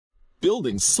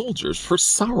Building soldiers for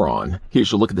Sauron.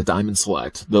 Here's your look at the Diamond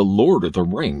Select, the Lord of the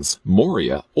Rings,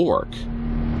 Moria Orc.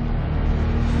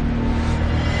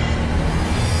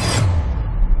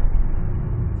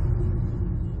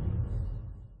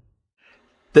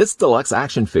 This deluxe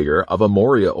action figure of a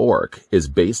Moria Orc is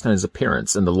based on his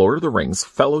appearance in the Lord of the Rings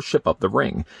Fellowship of the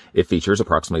Ring. It features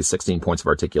approximately 16 points of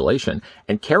articulation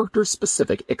and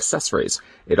character-specific accessories.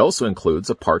 It also includes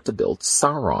a part to build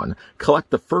Sauron. Collect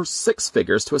the first 6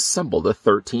 figures to assemble the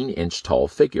 13-inch tall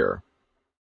figure.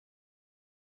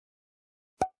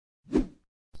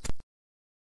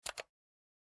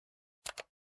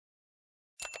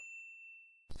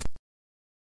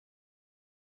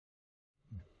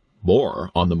 More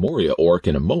on the Moria Orc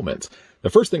in a moment. The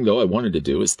first thing, though, I wanted to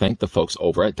do is thank the folks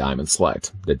over at Diamond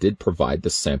Select that did provide the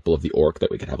sample of the orc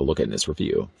that we could have a look at in this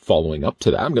review. Following up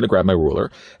to that, I'm going to grab my ruler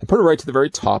and put it right to the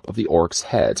very top of the orc's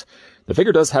head. The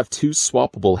figure does have 2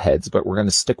 swappable heads, but we're going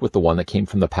to stick with the one that came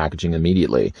from the packaging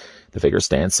immediately. The figure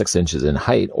stands 6 inches in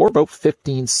height, or about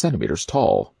 15 centimeters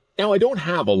tall. Now, I don't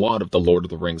have a lot of the Lord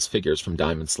of the Rings figures from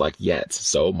Diamond Select yet,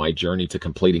 so my journey to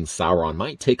completing Sauron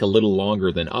might take a little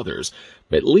longer than others,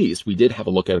 but at least we did have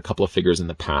a look at a couple of figures in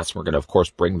the past. We're going to, of course,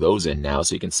 bring those in now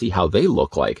so you can see how they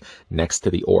look like next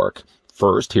to the orc.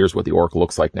 First, here's what the orc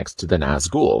looks like next to the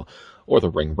Nazgul, or the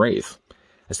Ring Wraith.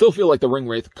 I still feel like the Ring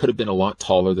Wraith could have been a lot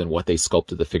taller than what they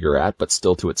sculpted the figure at, but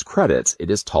still, to its credit,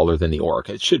 it is taller than the orc.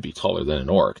 It should be taller than an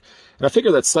orc. And a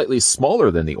figure that's slightly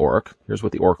smaller than the orc, here's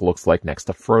what the orc looks like next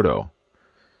to Frodo.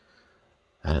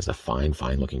 That is a fine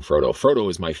looking Frodo. Frodo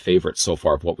is my favorite so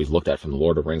far of what we've looked at from the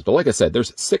Lord of the Rings. But like I said,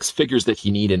 there's 6 figures that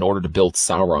you need in order to build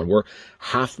Sauron. We're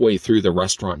halfway through the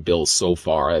restaurant build so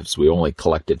far, as we only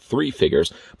collected 3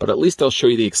 figures. But at least I'll show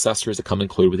you the accessories that come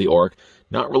included with the orc.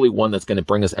 Not really one that's going to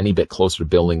bring us any bit closer to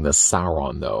building the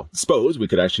Sauron, though. Suppose we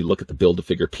could actually look at the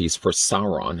Build-A-Figure piece for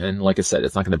Sauron, and like I said,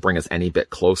 it's not going to bring us any bit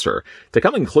closer. To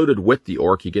come included with the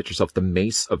orc, you get yourself the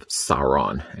Mace of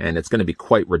Sauron, and it's going to be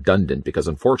quite redundant, because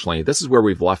unfortunately, this is where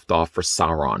we've left off for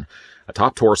Sauron. A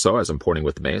top torso, as I'm pointing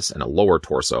with the mace, and a lower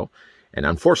torso. And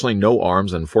unfortunately, no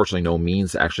arms, and unfortunately, no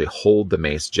means to actually hold the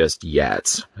mace just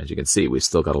yet. As you can see, we've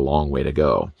still got a long way to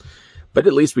go. But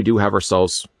at least we do have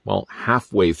ourselves, well,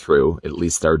 halfway through, at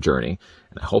least our journey.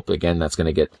 And I hope, again, that's going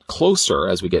to get closer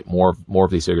as we get more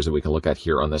of these figures that we can look at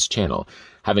here on this channel.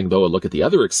 Having, though, a look at the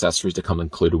other accessories to come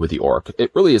included with the orc,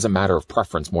 it really is a matter of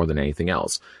preference more than anything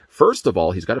else. First of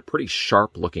all, he's got a pretty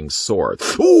sharp-looking sword.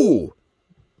 Ooh!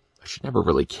 I should never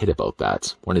really kid about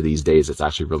that. One of these days, it's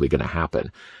actually really going to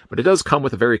happen. But it does come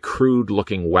with a very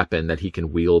crude-looking weapon that he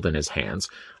can wield in his hands.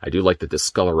 I do like the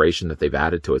discoloration that they've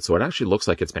added to it, so it actually looks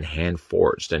like it's been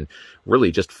hand-forged, and really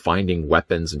just finding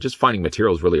weapons and just finding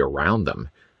materials really around them.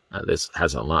 This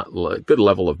has a good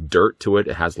level of dirt to it.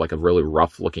 It has like a really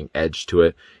rough-looking edge to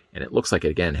it, and it looks like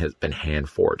it, again, has been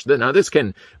hand-forged. Now, this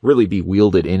can really be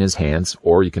wielded in his hands,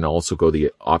 or you can also go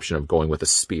the option of going with a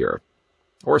spear.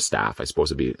 Or a staff. I suppose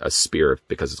it'd be a spear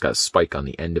because it's got a spike on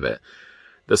the end of it.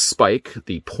 The spike,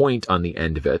 the point on the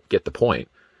end of it, get the point,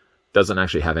 doesn't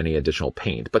actually have any additional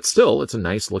paint. But still, it's a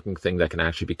nice looking thing that can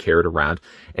actually be carried around.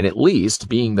 And at least,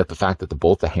 being that the fact that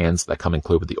both the hands that come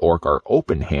included with the orc are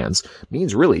open hands,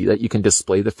 means really that you can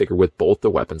display the figure with both the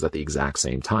weapons at the exact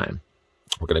same time.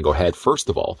 We're going to go ahead, first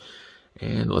of all,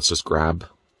 and let's just grab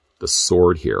the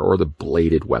sword here, or the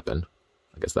bladed weapon.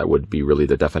 I guess that would be really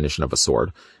the definition of a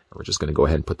sword. We're just going to go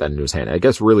ahead and put that into his hand. I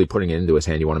guess really putting it into his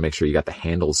hand, you want to make sure you got the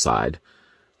handle side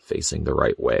facing the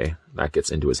right way. That gets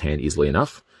into his hand easily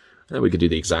enough. And then we could do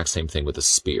the exact same thing with the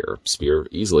spear. Spear,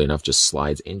 easily enough, just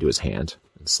slides into his hand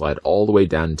and slide all the way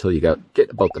down until you get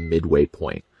about the midway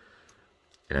point.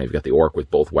 And now you've got the orc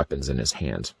with both weapons in his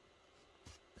hand.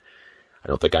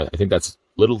 I think that's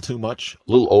a little too much,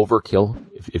 a little overkill,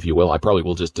 if you will. I probably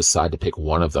will just decide to pick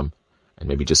one of them and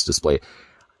maybe just display it.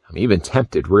 I'm even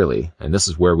tempted, really, and this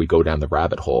is where we go down the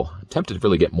rabbit hole. I'm tempted to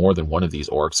really get more than one of these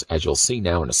orcs, as you'll see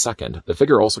now in a second. The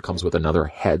figure also comes with another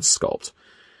head sculpt.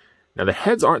 Now, the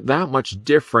heads aren't that much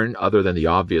different, other than the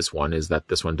obvious one is that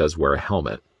this one does wear a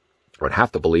helmet. I would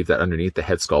have to believe that underneath the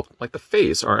head sculpt, like the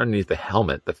face, or underneath the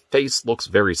helmet, the face looks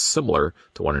very similar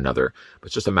to one another. But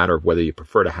it's just a matter of whether you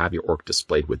prefer to have your orc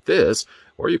displayed with this,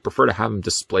 or you prefer to have him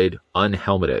displayed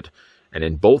unhelmeted. And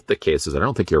in both the cases, I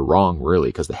don't think you're wrong, really,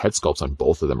 because the head sculpts on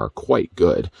both of them are quite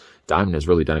good. Diamond has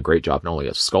really done a great job not only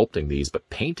of sculpting these, but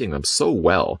painting them so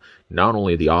well. Not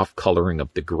only the off-coloring of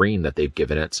the green that they've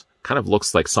given it, kind of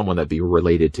looks like someone that'd be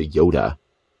related to Yoda.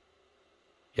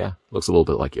 Yeah, looks a little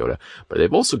bit like Yoda. But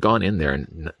they've also gone in there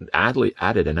and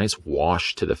added a nice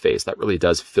wash to the face. That really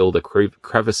does fill the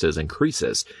crevices and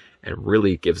creases and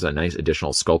really gives a nice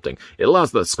additional sculpting. It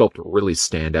allows the sculpt to really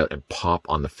stand out and pop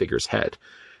on the figure's head.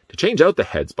 To change out the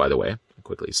heads, by the way, I'll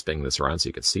quickly spin this around so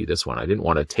you can see this one. I didn't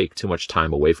want to take too much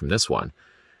time away from this one,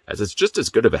 as it's just as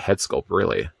good of a head sculpt,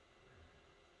 really.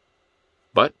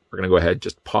 But we're going to go ahead,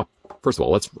 just pop. First of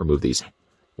all, let's remove these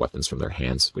weapons from their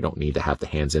hands. We don't need to have the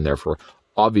hands in there for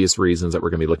obvious reasons that we're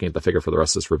going to be looking at the figure for the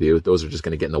rest of this review. Those are just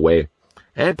going to get in the way.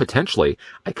 And potentially,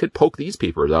 I could poke these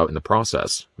peepers out in the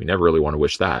process. We never really want to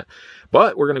wish that.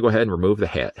 But we're going to go ahead and remove the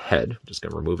head. Just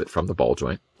going to remove it from the ball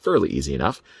joint. Fairly easy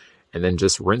enough. And then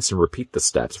just rinse and repeat the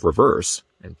steps, reverse,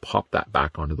 and pop that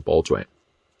back onto the ball joint.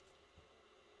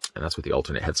 And that's what the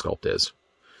alternate head sculpt is.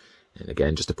 And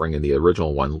again, just to bring in the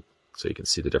original one so you can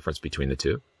see the difference between the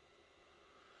two.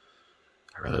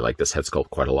 I really like this head sculpt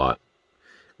quite a lot.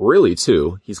 Really,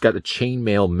 too, he's got a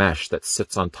chainmail mesh that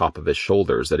sits on top of his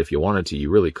shoulders that if you wanted to, you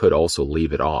really could also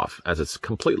leave it off, as it's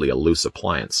completely a loose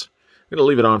appliance. I'm going to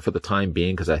leave it on for the time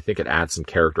being because I think it adds some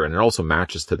character, and it also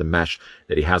matches to the mesh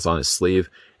that he has on his sleeve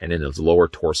and in his lower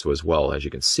torso as well. As you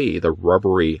can see, the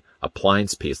rubbery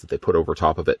appliance piece that they put over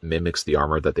top of it mimics the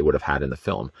armor that they would have had in the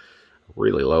film.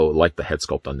 Really like the head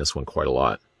sculpt on this one quite a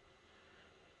lot.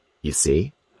 You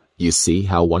see? You see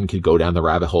how one could go down the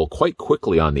rabbit hole quite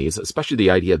quickly on these, especially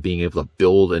the idea of being able to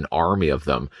build an army of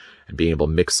them and being able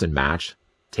to mix and match,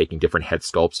 taking different head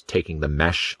sculpts, taking the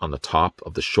mesh on the top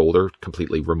of the shoulder,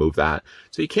 completely remove that.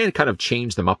 So you can kind of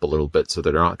change them up a little bit so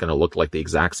they're not going to look like the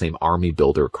exact same army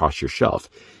builder across your shelf.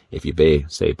 If you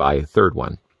say buy a third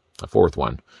one, a fourth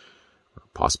one, or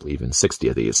possibly even 60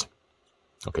 of these.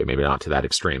 Okay, maybe not to that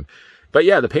extreme. But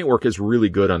yeah, the paintwork is really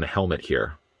good on the helmet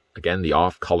here. Again, the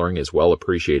off coloring is well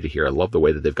appreciated here. I love the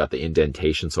way that they've got the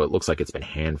indentation so it looks like it's been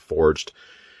hand forged.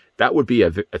 That would be, I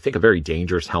think, a very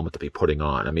dangerous helmet to be putting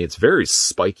on. I mean, it's very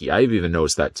spiky. I've even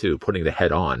noticed that too, putting the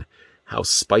head on, how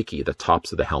spiky the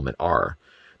tops of the helmet are.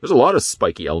 There's a lot of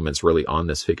spiky elements really on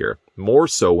this figure. More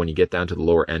so when you get down to the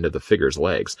lower end of the figure's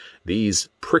legs. These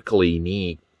prickly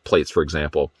knee plates, for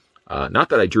example. Not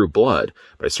that I drew blood,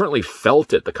 but I certainly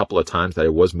felt it the couple of times that I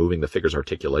was moving the figure's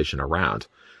articulation around.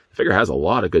 The figure has a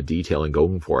lot of good detailing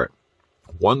going for it.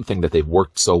 One thing that they've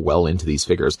worked so well into these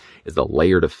figures is the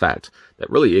layered effect. That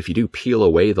really, if you do peel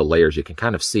away the layers, you can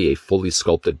kind of see a fully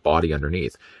sculpted body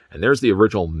underneath. And there's the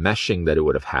original meshing that it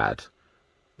would have had.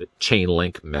 The chain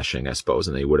link meshing, I suppose,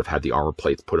 and they would have had the armor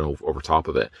plates put over top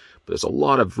of it. But there's a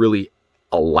lot of really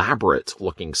elaborate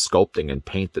looking sculpting and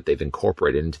paint that they've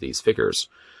incorporated into these figures.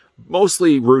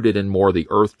 Mostly rooted in more the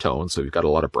earth tones, so you've got a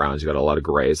lot of browns, you've got a lot of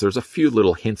grays. There's a few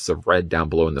little hints of red down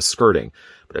below in the skirting,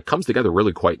 but it comes together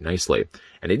really quite nicely.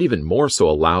 And it even more so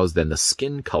allows then the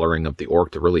skin coloring of the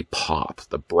orc to really pop,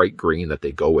 the bright green that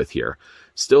they go with here.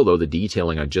 Still, though, the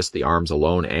detailing on just the arms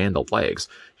alone and the legs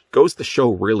goes to show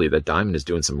really that Diamond is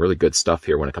doing some really good stuff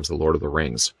here when it comes to Lord of the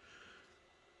Rings.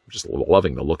 I'm just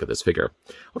loving the look of this figure.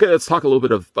 Okay, let's talk a little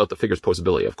bit about the figure's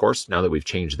posability. Of course, now that we've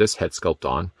changed this head sculpt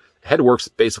on, head works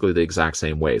basically the exact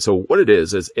same way. So what it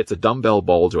is it's a dumbbell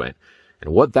ball joint.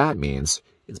 And what that means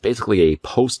is basically a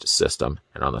post system.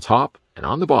 And on the top and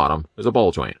on the bottom, there's a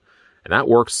ball joint. And that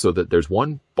works so that there's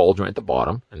one ball joint at the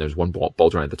bottom and there's one ball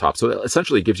joint at the top. So it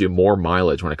essentially gives you more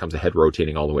mileage when it comes to head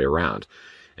rotating all the way around.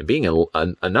 And being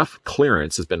enough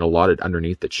clearance has been allotted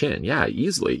underneath the chin. Yeah,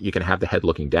 easily. You can have the head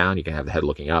looking down. You can have the head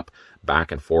looking up,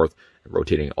 back and forth, and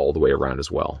rotating all the way around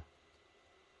as well.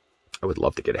 I would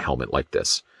love to get a helmet like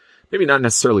this. Maybe not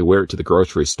necessarily wear it to the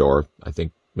grocery store. I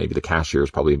think maybe the cashiers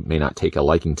probably may not take a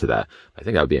liking to that. I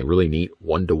think that would be a really neat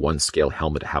 1-to-1 scale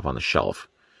helmet to have on the shelf.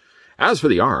 As for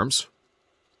the arms,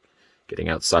 getting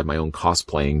outside my own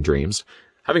cosplaying dreams,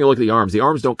 having a look at the arms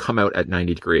don't come out at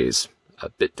 90 degrees. A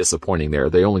bit disappointing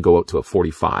there. They only go out to a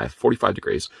 45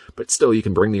 degrees, but still you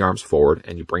can bring the arms forward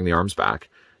and you bring the arms back.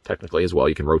 Technically as well,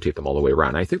 you can rotate them all the way around.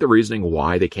 And I think the reasoning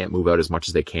why they can't move out as much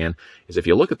as they can is if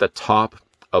you look at the top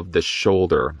of the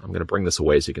shoulder. I'm going to bring this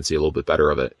away so you can see a little bit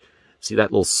better of it. See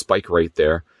that little spike right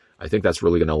there? I think that's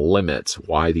really going to limit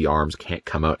why the arms can't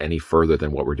come out any further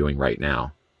than what we're doing right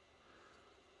now.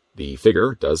 The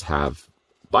figure does have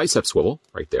bicep swivel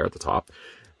right there at the top.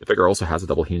 The figure also has a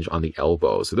double hinge on the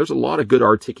elbow. So there's a lot of good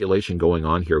articulation going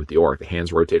on here with the orc. The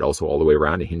hands rotate also all the way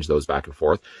around and hinge those back and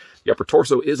forth. The upper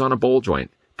torso is on a ball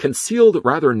joint, concealed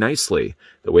rather nicely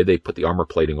the way they put the armor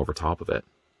plating over top of it.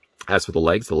 As for the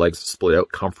legs split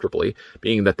out comfortably,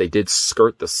 being that they did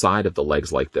skirt the side of the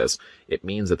legs like this. It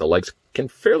means that the legs can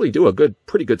fairly do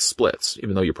pretty good splits,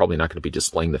 even though you're probably not going to be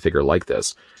displaying the figure like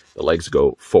this. The legs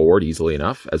go forward easily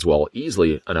enough, as well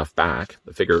easily enough back.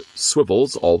 The figure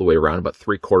swivels all the way around, about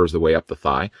 3/4 of the way up the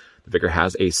thigh. The figure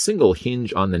has a single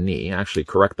hinge on the knee. Actually,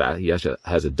 correct that. He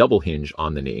has a double hinge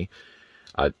on the knee.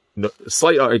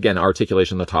 Slight, again,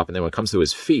 articulation on the top, and then when it comes to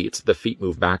his feet, the feet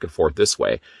move back and forth this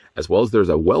way, as well as there's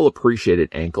a well-appreciated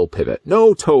ankle pivot.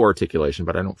 No toe articulation,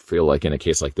 but I don't feel like in a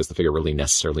case like this, the figure really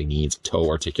necessarily needs toe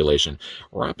articulation.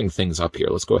 Wrapping things up here,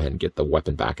 let's go ahead and get the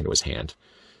weapon back into his hand.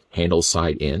 Handle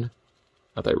side in.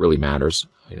 Not that it really matters.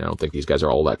 I don't think these guys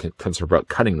are all that concerned about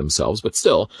cutting themselves, but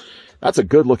still, that's a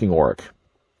good-looking orc.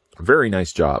 Very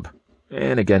nice job.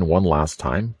 And again, one last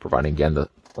time, providing, again, the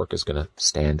orc is going to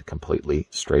stand completely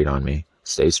straight on me.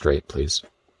 Stay straight, please.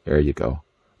 There you go.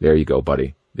 There you go,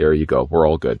 buddy. There you go. We're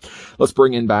all good. Let's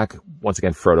bring in back, once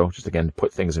again, Frodo, just again, to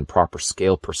put things in proper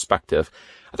scale perspective.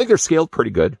 I think they're scaled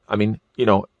pretty good. I mean,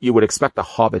 you would expect the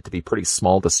Hobbit to be pretty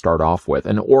small to start off with.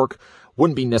 An orc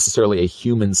wouldn't be necessarily a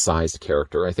human-sized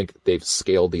character. I think they've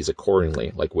scaled these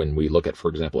accordingly. Like when we look at, for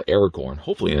example, Aragorn,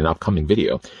 hopefully in an upcoming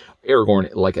video, Aragorn,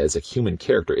 like as a human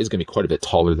character, is going to be quite a bit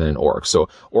taller than an orc. So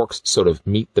orcs sort of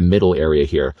meet the middle area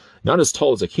here. Not as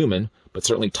tall as a human, but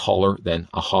certainly taller than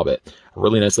a hobbit. A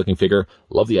really nice looking figure.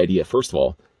 Love the idea, first of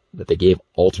all, that they gave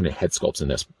alternate head sculpts in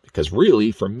this. Because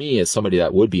really, for me, as somebody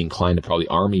that would be inclined to probably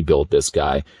army build this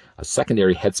guy, a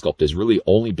secondary head sculpt is really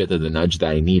only bit of the nudge that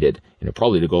I needed.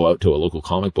 Probably to go out to a local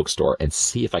comic book store and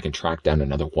see if I can track down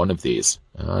another one of these.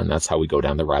 And that's how we go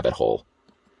down the rabbit hole.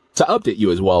 To update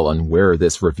you as well on where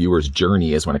this reviewer's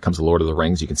journey is when it comes to Lord of the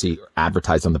Rings, you can see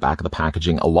advertised on the back of the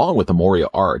packaging, along with the Moria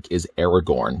Arc, is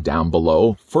Aragorn. Down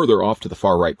below, further off to the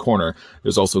far right corner,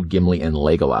 there's also Gimli and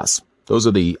Legolas. Those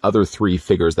are the other three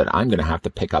figures that I'm going to have to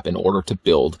pick up in order to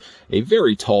build a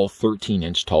very tall,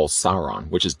 13-inch tall Sauron,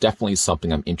 which is definitely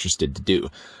something I'm interested to do.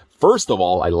 First of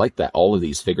all, I like that all of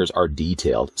these figures are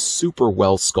detailed, super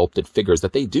well sculpted figures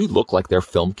that they do look like their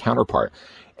film counterpart.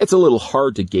 It's a little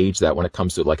hard to gauge that when it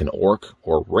comes to like an orc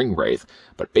or ring wraith,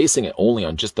 but basing it only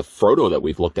on just the Frodo that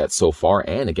we've looked at so far,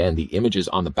 and again, the images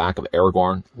on the back of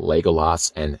Aragorn,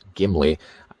 Legolas, and Gimli,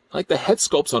 like the head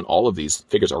sculpts on all of these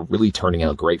figures are really turning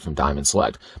out great from Diamond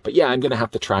Select. But yeah, I'm going to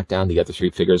have to track down the other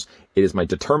three figures. It is my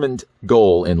determined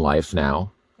goal in life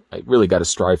now. I really got to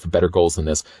strive for better goals than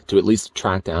this, to at least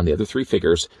track down the other three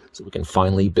figures so we can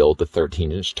finally build the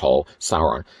 13-inch tall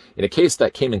Sauron. In a case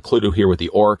that came included here with the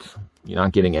orc, you're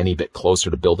not getting any bit closer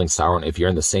to building Sauron. If you're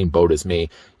in the same boat as me,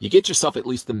 you get yourself at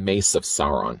least the mace of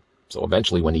Sauron. So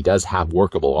eventually, when he does have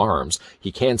workable arms,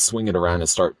 he can swing it around and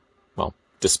start, well,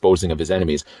 disposing of his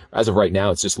enemies. As of right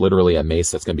now, it's just literally a mace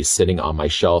that's going to be sitting on my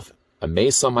shelf. A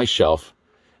mace on my shelf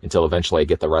until eventually I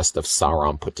get the rest of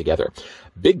Sauron put together.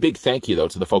 Big thank you, though,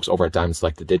 to the folks over at Diamond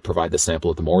Select that did provide the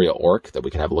sample of the Moria Orc that we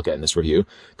can have a look at in this review.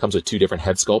 Comes with two different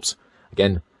head sculpts.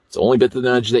 Again, it's only a bit of the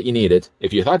nudge that you needed.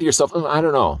 If you thought to yourself, I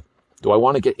don't know, do I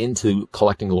want to get into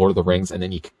collecting Lord of the Rings, and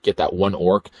then you get that one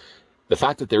orc? The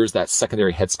fact that there is that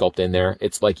secondary head sculpt in there,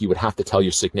 it's like you would have to tell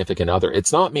your significant other.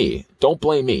 It's not me. Don't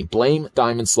blame me. Blame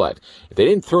Diamond Select. If they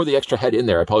didn't throw the extra head in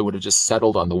there, I probably would have just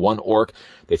settled on the one orc.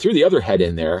 They threw the other head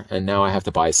in there, and now I have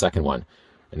to buy a second one.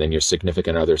 And then your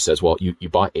significant other says, well, you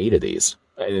bought 8 of these.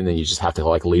 And then you just have to,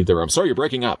 like, leave the room. Sorry, you're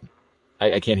breaking up.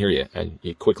 I can't hear you. And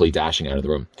you're quickly dashing out of the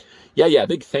room. Yeah,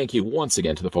 big thank you once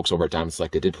again to the folks over at Diamond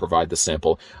Select that did provide the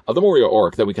sample of the Moria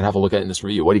Orc that we can have a look at in this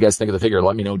review. What do you guys think of the figure?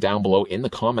 Let me know down below in the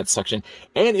comments section.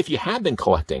 And if you have been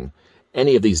collecting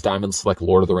any of these Diamond Select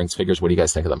Lord of the Rings figures, what do you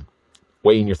guys think of them?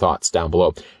 Weigh in your thoughts down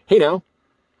below. Hey now,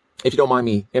 if you don't mind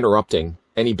me interrupting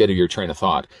any bit of your train of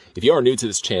thought, if you are new to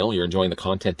this channel, you're enjoying the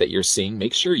content that you're seeing,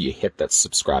 make sure you hit that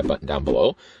subscribe button down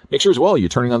below. Make sure as well you're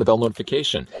turning on the bell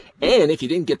notification. And if you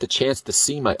didn't get the chance to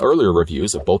see my earlier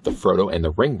reviews of both the Frodo and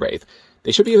the Ring Wraith,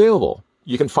 they should be available.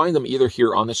 You can find them either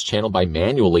here on this channel by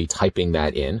manually typing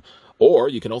that in, or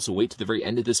you can also wait to the very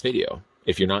end of this video.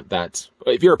 If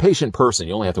you're a patient person,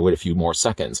 you only have to wait a few more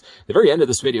seconds. The very end of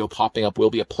this video popping up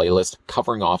will be a playlist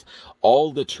covering off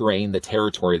all the terrain, the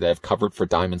territory that I've covered for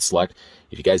Diamond Select.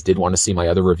 If you guys did want to see my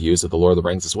other reviews of the Lord of the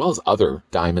Rings, as well as other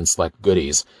Diamond Select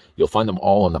goodies, you'll find them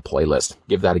all on the playlist.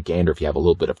 Give that a gander if you have a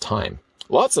little bit of time.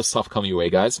 Lots of stuff coming your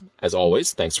way, guys. As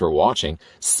always, thanks for watching.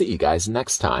 See you guys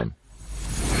next time.